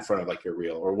use that in front of like your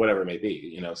reel or whatever it may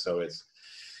be, so it's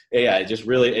it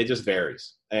just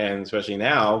varies, and especially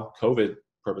now COVID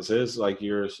purposes, like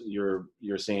you're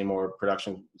seeing more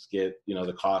productions get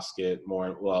the costs get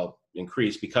more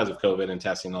increased because of COVID and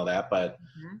testing and all that, but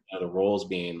Mhm. the roles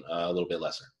being a little bit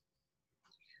lesser.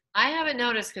 I haven't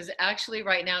noticed because actually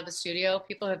right now at the studio,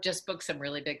 people have just booked some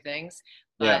really big things,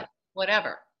 Yeah, but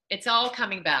whatever. It's all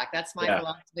coming back. That's my yeah,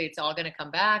 philosophy. It's all going to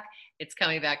come back. It's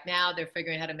coming back now. They're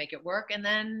figuring out how to make it work. And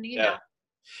then, yeah.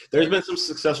 There's they're, been some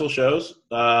successful shows,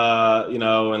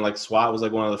 and like SWAT was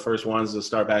like one of the first ones to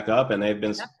start back up, and they've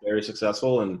been yep, very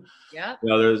successful. And yep.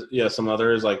 there's some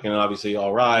others like obviously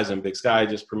All Rise and Big Sky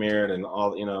just premiered, and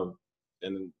all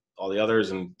and all the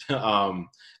others, and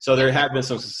so there have been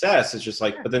some success. It's just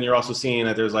like, but then you're also seeing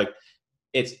that there's like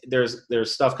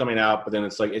there's stuff coming out, but then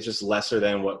it's like it's just lesser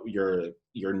than what you're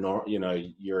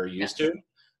used to.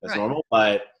 That's Right. normal,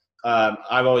 but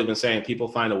I've always been saying people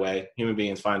find a way. Human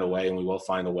beings find a way, and we will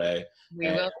find a way. We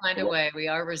And will find a way. We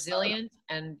are resilient,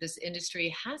 and this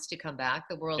industry has to come back.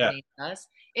 The world yeah, needs us.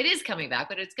 It is coming back,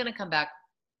 but it's going to come back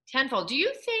tenfold. Do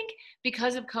you think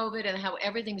because of COVID and how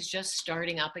everything's just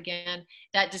starting up again,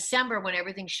 that December when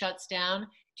everything shuts down,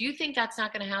 do you think that's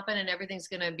not going to happen and everything's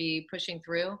going to be pushing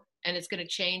through and it's going to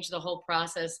change the whole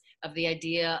process of the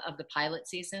idea of the pilot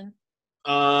season?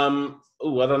 I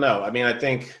don't know. I mean, I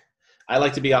think I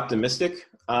like to be optimistic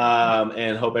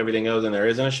and hope everything goes and there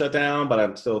isn't a shutdown, but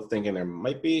I'm still thinking there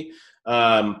might be.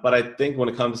 But I think when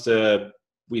it comes to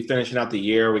we finishing out the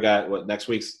year, we got next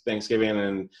week's Thanksgiving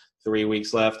and 3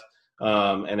 weeks left,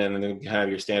 and then kind of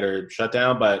your standard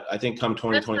shutdown. But I think come That's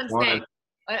what I'm 2021. saying.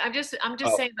 I'm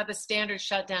just saying about the standard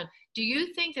shutdown. Do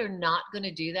you think they're not going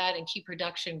to do that and keep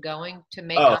production going to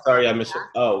make Oh, up? sorry, I missed.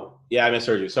 Oh, yeah, I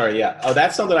misheard you. Sorry, yeah. Oh,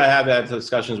 that's something I have had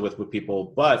discussions with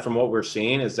people. But from what we're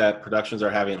seeing is that productions are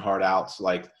having hard outs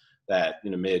like that,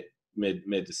 mid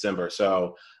December.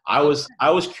 So I was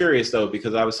curious though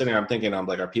because I was sitting there, I'm thinking, I'm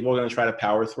like, are people going to try to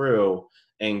power through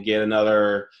and get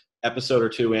another episode or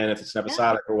two in if it's an Yeah,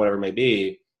 episodic or whatever it may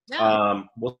be? yeah.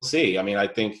 We'll see. I mean, I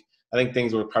think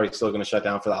things were probably still going to shut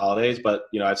down for the holidays, but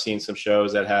I've seen some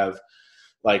shows that have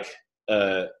like.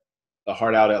 A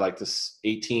hard out at like the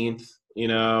 18th,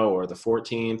 or the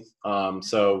 14th.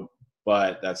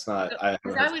 But that's not. I haven't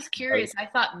Because heard. I was curious, I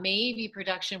thought maybe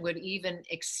production would even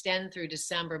extend through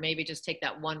December, maybe just take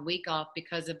that 1 week off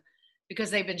because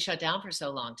they've been shut down for so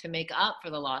long to make up for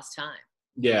the lost time.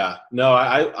 Yeah, no,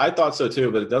 I thought so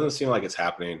too, but it doesn't seem like it's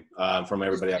happening from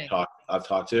everybody Interesting. I've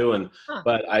talked to, and Huh.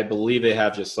 but I believe they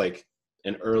have just like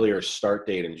an earlier start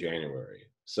date in January. Uh,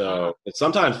 So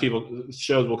sometimes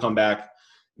shows will come back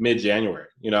mid-January,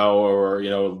 or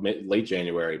late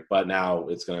January, but now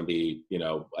it's going to be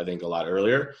I think a lot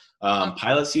earlier. huh.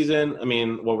 Pilot season. I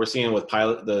mean, what we're seeing with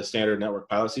the standard network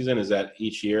pilot season is that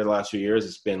each year, the last few years,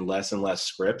 it's been less and less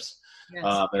scripts.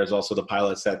 Yes. There's also the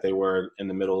pilots that they were in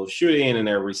the middle of shooting and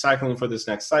they're recycling for this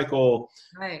next cycle,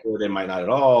 Right. or they might not at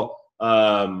all.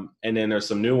 And then there's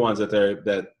some new ones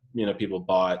that people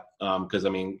bought because I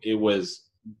mean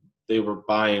they were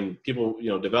buying people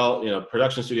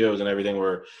production studios and everything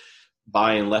were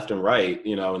buying left and right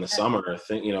in the Yes. summer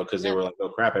because they Yeah. were like, oh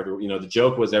crap, the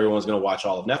joke was everyone's going to watch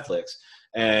all of Netflix,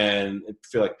 and I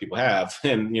feel like people have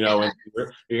and and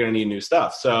you're going to need new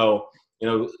stuff. So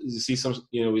you see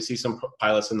we see some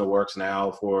pilots in the works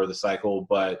now for the cycle,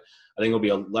 but I think it'll be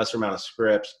a lesser amount of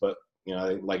scripts. But I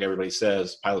think, like everybody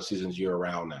says, pilot season's year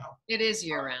round now. It is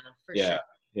year round for Yeah, sure.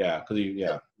 yeah, because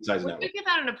So besides when you network. give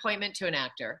out an appointment to an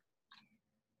actor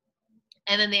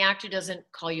and then the actor doesn't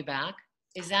call you back,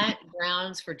 is that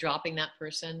grounds for dropping that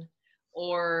person?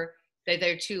 Or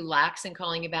they're too lax in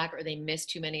calling you back or they miss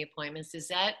too many appointments? Does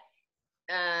that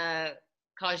uh,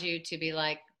 cause you to be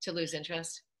like, to lose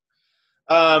interest?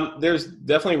 There's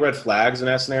definitely red flags in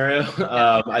that scenario.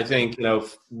 I think, I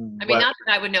mean, not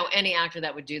that I would know any actor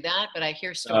that would do that, but I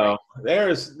hear stories.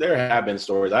 There have been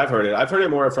stories. I've heard it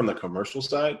more from the commercial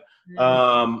side.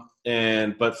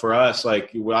 But for us,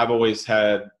 like, I've always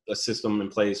had a system in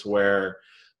place where,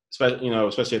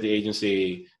 especially at the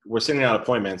agency, we're sending out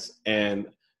appointments, and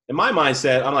in my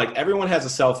mindset, I'm like, everyone has a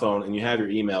cell phone and you have your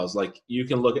emails. Like, you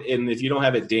can look at it, and if you don't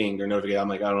have it dinged or notified, I'm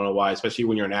like, I don't know why, especially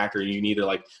when you're an actor, you need to,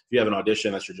 like, if you have an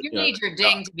audition, that's your, you need your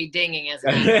ding to be dinging as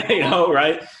an actor.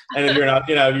 Right? And if you're not,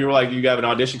 you're like, you have an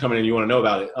audition coming in and you want to know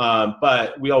about it.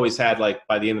 But we always had, like,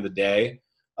 by the end of the day,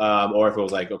 or if it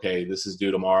was like, okay, this is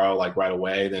due tomorrow, like right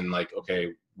away, then, like,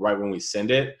 okay, right when we send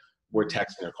it, we're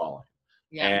texting or calling.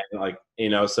 Yeah. And, like,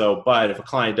 but if a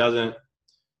client doesn't,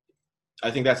 I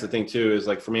think that's the thing too, is,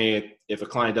 like, for me, if a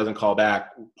client doesn't call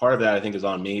back, part of that I think is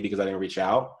on me because I didn't reach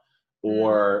out,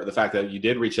 or the fact that you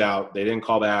did reach out, they didn't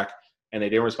call back and they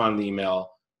didn't respond to the email,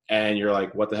 and you're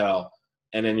like, what the hell?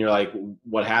 And then you're like,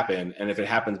 what happened? And if it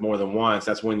happens more than once,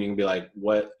 that's when you can be like,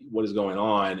 what is going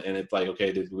on? And it's like,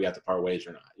 okay, did we have to part ways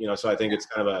or not? So I think it's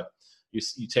kind of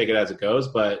you take it as it goes.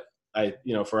 But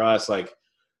for us, like,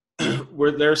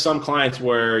 there's some clients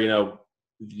where,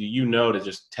 to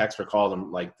just text or call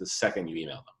them, like, the second you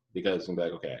email them, because you'll be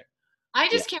like, okay. I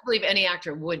just can't believe any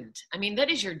actor wouldn't. I mean, that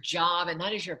is your job and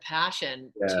that is your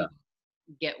passion to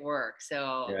get work.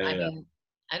 So, I mean,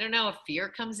 I don't know if fear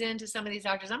comes into some of these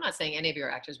actors. I'm not saying any of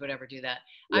your actors would ever do that.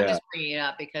 I'm just bringing it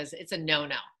up because it's a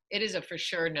no-no. It is a for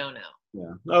sure no-no.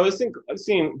 Yeah. No, I've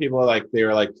seen people, like, they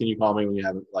were like, can you call me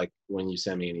when you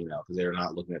send me an email? Because they're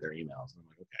not looking at their emails. And I'm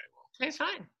like, okay, well. Okay,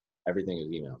 fine. Everything is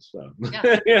emails. So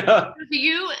yeah. Do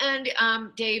you and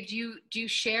Dave, do you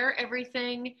share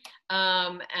everything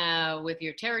with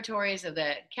your territories of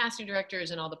the casting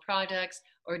directors and all the projects,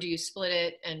 or do you split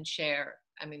it and share?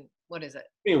 I mean, what is it?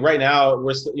 I mean, right now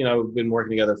we're been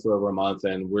working together for over a month,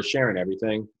 and we're sharing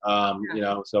everything.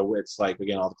 So it's like,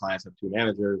 again, all the clients have 2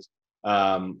 managers,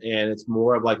 and it's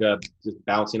more of like just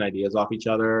bouncing ideas off each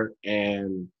other.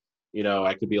 And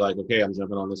I could be like, okay, I'm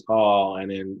jumping on this call, and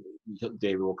then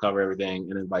David will cover everything,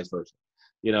 and then vice versa.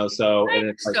 So and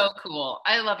it's so cool.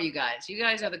 I love you guys. You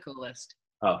guys are the coolest.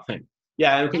 Oh, thanks.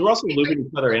 Yeah, and because we're also looping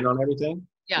each other in on everything.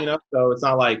 Yeah. So it's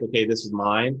not like, okay, this is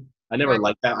mine. I never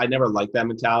liked that. I never liked that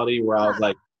mentality where I was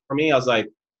like, for me, I was like,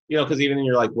 because even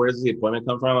you're like, where does the appointment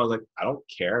come from? I was like, I don't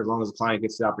care as long as the client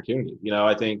gets the opportunity.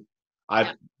 I think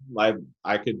I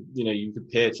could, you could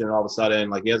pitch, and all of a sudden,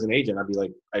 like, as an agent, I'd be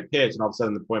like, I'd pitch, and all of a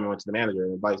sudden the appointment went to the manager,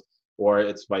 and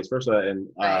it's vice versa. And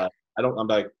I'm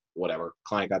like, whatever.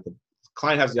 Client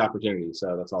has the opportunity,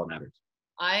 so that's all that matters.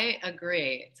 I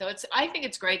agree. So I think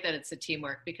it's great that it's a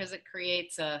teamwork, because it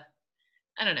creates I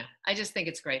don't know. I just think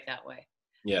it's great that way.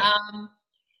 Yeah.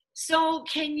 So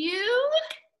can you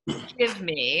give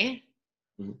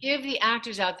the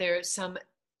actors out there some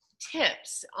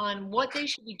tips on what they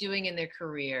should be doing in their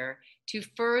career to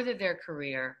further their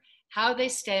career, how they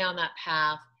stay on that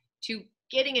path to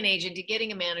getting an agent, to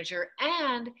getting a manager,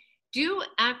 and do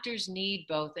actors need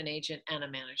both an agent and a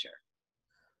manager?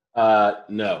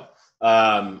 No.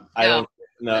 I don't.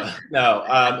 No.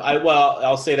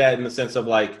 I'll say that in the sense of,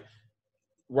 like,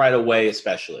 right away,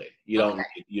 especially, you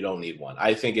don't need one.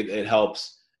 I think it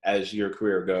helps as your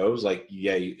career goes. Like,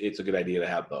 it's a good idea to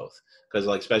have both, because,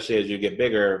 like, especially as you get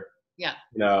bigger,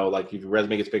 like, if your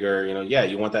resume gets bigger,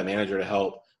 you want that manager to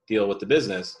help deal with the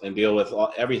business and deal with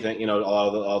everything,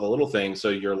 all the little things, so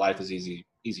your life is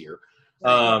easier.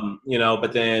 Right.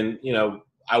 But then,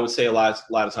 I would say a lot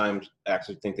of times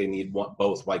actors think they need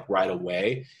both, like, right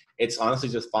away. It's honestly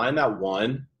just find that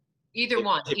one. Either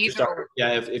one.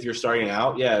 If you're starting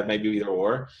out, maybe either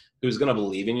or. Who's going to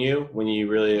believe in you when you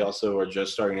really also are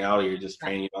just starting out, or you're just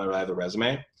training, you don't really have the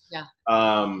resume? Yeah.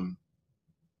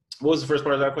 What was the first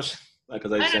part of that question?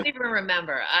 Because I don't even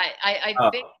remember. I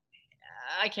think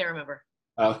I can't remember.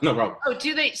 No problem. Oh,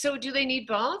 do they need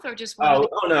both, or just one?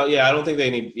 Oh no, I don't think they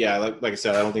need. Yeah, like I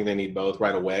said, I don't think they need both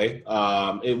right away.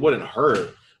 It wouldn't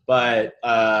hurt, but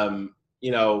and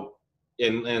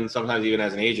sometimes even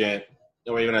as an agent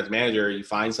or even as a manager, you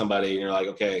find somebody and you're like,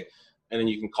 okay, and then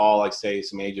you can call, like, say,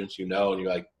 some agents and you're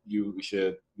like, we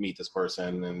should meet this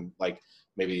person, and, like,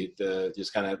 maybe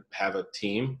just kind of have a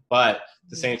team. But at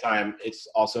the same time, it's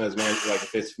also, as a manager, like,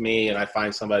 if it's me and I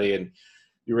find somebody and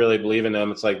you really believe in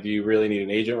them, it's like, do you really need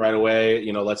an agent right away?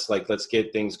 Let's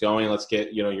get things going. Let's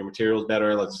get, your materials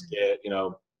better. Let's get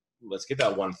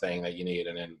that one thing that you need,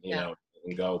 and then,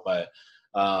 and go. But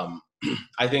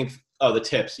I think, the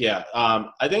tips. Yeah.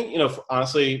 I think,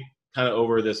 honestly, kind of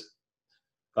over this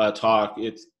talk,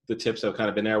 it's the tips have kind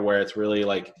of been there, where it's really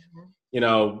like,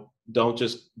 don't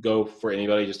just go for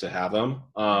anybody just to have them.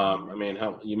 I mean,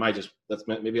 you might just, that's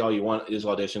maybe all you want is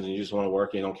auditions and you just want to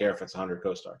work and you don't care if it's 100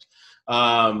 co-stars.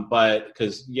 But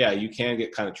because, yeah, you can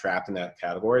get kind of trapped in that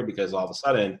category because all of a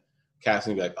sudden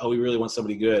casting will be like, oh, we really want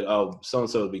somebody good. Oh,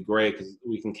 so-and-so would be great because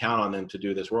we can count on them to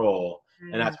do this role.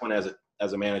 And that's when as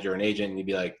a manager and agent, you'd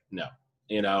be like, no,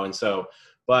 and so,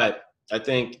 but I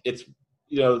think it's,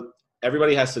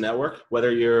 everybody has to network,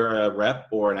 whether you're a rep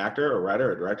or an actor or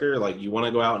writer or director. Like, you want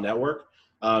to go out and network.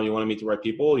 You want to meet the right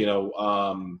people.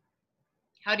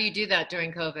 How do you do that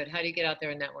during COVID? How do you get out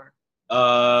there and network?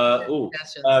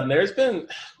 There's been,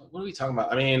 what are we talking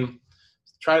about? I mean,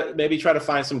 try to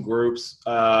find some groups.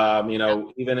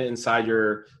 Even inside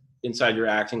your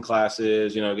acting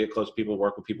classes. Get close to people,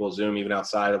 work with people, Zoom, even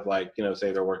outside of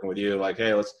say they're working with you. Like,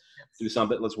 hey, let's do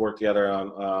something. Let's work together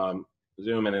on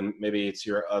Zoom, and then maybe it's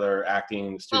your other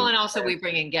acting students. Well, and also we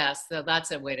bring in guests, so that's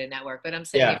a way to network. But I'm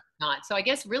saying if not. So I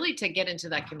guess really to get into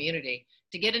that community,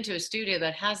 to get into a studio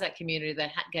that has that community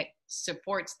that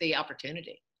supports the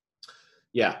opportunity.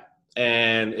 Yeah,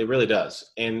 and it really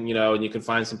does. And and you can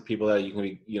find some people that you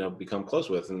can become close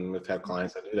with, and we've had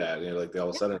clients that do that. Like, they all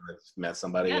of a sudden met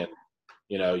somebody, and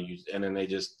and then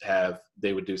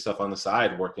they would do stuff on the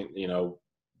side, working,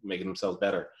 making themselves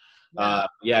better.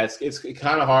 It's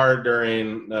kind of hard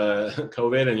during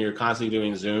COVID, and you're constantly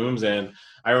doing Zooms. And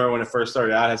I remember when it first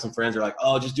started out, I had some friends who were like,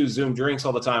 oh, just do Zoom drinks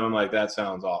all the time. I'm like, that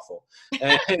sounds awful.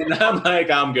 And I'm like,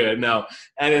 I'm good. No.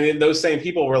 And then those same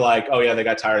people were like, oh yeah, they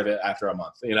got tired of it after a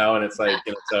month, and it's like,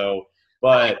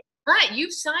 but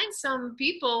you've signed some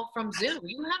people from Zoom.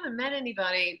 You haven't met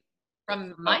anybody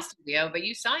from my studio, but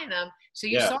you signed them. So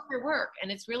you saw their work. And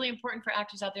it's really important for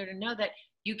actors out there to know that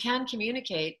you can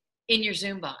communicate in your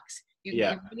Zoom box. You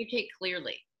can communicate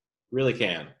clearly. Really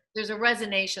can. There's a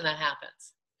resonation that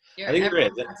happens. I think there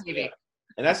is.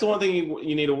 And that's the one thing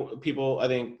people I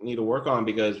think need to work on,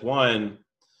 because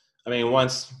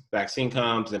once vaccine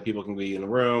comes, then people can be in the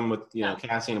room with,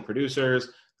 casting and producers.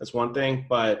 That's one thing,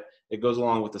 but it goes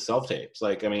along with the self-tapes.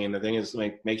 The thing is,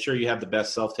 make sure you have the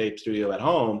best self-tape studio at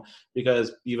home,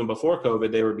 because even before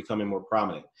COVID, they were becoming more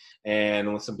prominent. And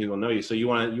when some people know you, so you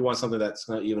want something that's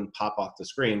going to even pop off the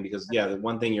screen, because the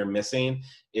one thing you're missing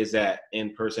is that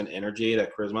in-person energy,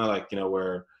 that charisma,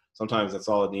 where sometimes that's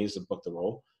all it needs to book the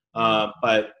role.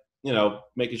 But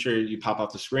making sure you pop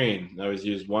off the screen.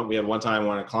 We had one time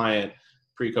when a client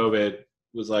pre-COVID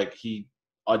was like, he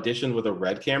auditioned with a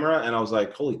red camera, and I was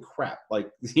like, holy crap.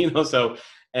 So,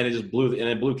 and it just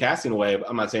blew casting away.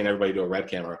 I'm not saying everybody do a red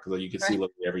camera, because you can see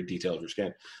literally every detail of your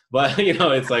skin, but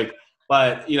it's like,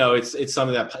 it's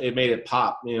something that it made it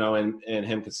pop, and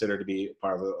him considered to be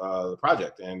part of the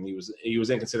project. And he was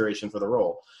in consideration for the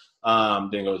role.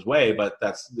 Didn't go his way, but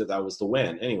that was the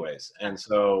win anyways. And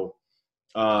so,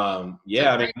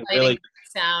 great really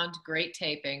sound, great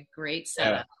taping, great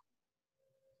setup.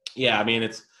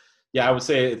 I would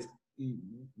say it's,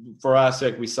 for us,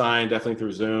 we signed definitely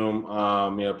through Zoom.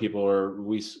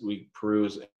 We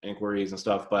peruse inquiries and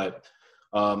stuff, but,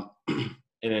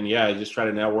 and then, you just try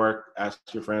to network, ask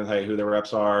your friends, hey, who their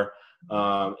reps are.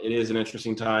 It is an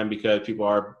interesting time because people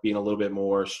are being a little bit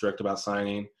more strict about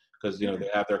signing, because, they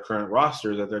have their current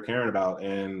roster that they're caring about,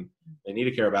 and they need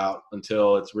to care about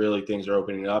until it's really things are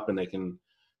opening up and they can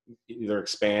either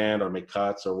expand or make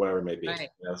cuts or whatever it may be. Right.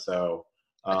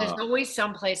 But there's always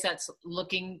some place that's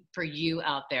looking for you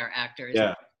out there, actors.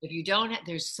 Yeah. If you don't,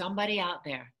 there's somebody out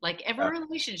there. Like every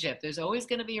relationship, there's always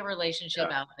going to be a relationship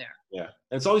out there. Yeah.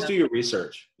 And it's always do your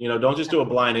research. Don't just do a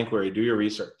blind inquiry. Do your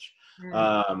research.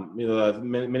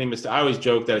 Many mistakes. I always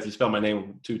joke that if you spell my name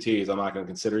with 2 T's, I'm not going to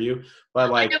consider you.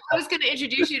 But I was going to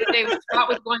introduce you today with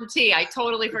 1 T. I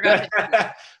totally forgot.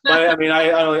 But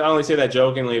I only say that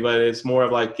jokingly, but it's more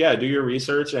of do your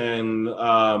research. And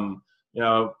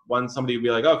when somebody would be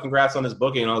like, oh, congrats on this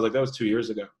booking, and I was like, that was 2 years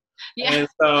ago. Yeah. And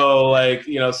so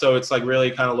so it's really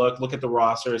kind of look at the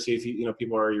roster, see if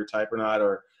people are your type or not,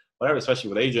 or whatever, especially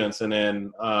with agents, and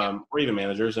then or even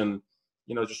managers, and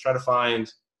just try to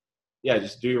find.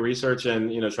 Just do your research and,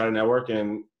 try to network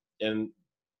and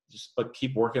but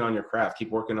keep working on your craft, keep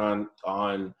working on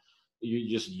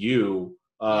you.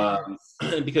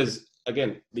 Because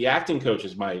again, the acting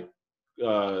coaches might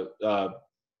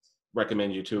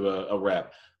recommend you to a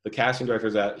rep. The casting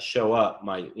directors that show up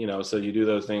might, so you do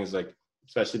those things,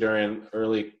 especially during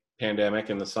early pandemic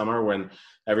in the summer when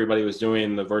everybody was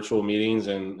doing the virtual meetings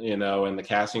and, and the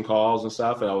casting calls and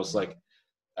stuff. And I was like,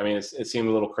 it seemed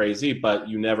a little crazy, but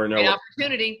you never know. Great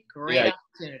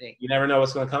opportunity. You never know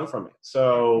what's going to come from it.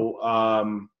 So,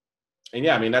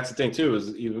 that's the thing too, is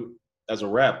you, as a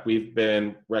rep, we've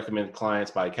been recommended clients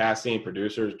by casting,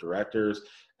 producers, directors,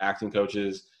 acting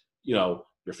coaches,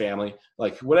 your family,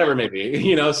 like whatever it may be,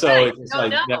 you know. So Right. it's Don't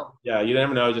like, know. yeah, you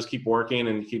never know. Just keep working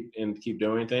and keep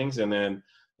doing things, and then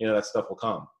that stuff will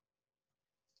come.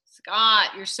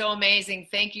 Scott, you're so amazing.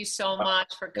 Thank you so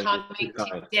much for coming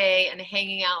today and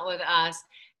hanging out with us.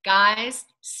 Guys,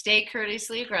 stay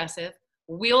courteously aggressive.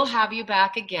 We'll have you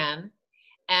back again.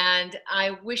 And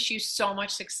I wish you so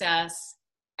much success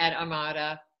at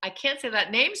Armada. I can't say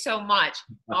that name so much.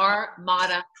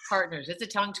 Armada Partners. It's a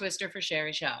tongue twister for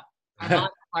Sherry Show. Armada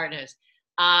Partners.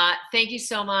 Thank you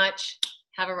so much.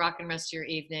 Have a rockin' rest of your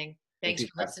evening. Thanks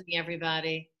for listening,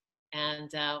 everybody. And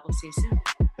we'll see you soon.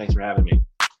 Thanks for having me.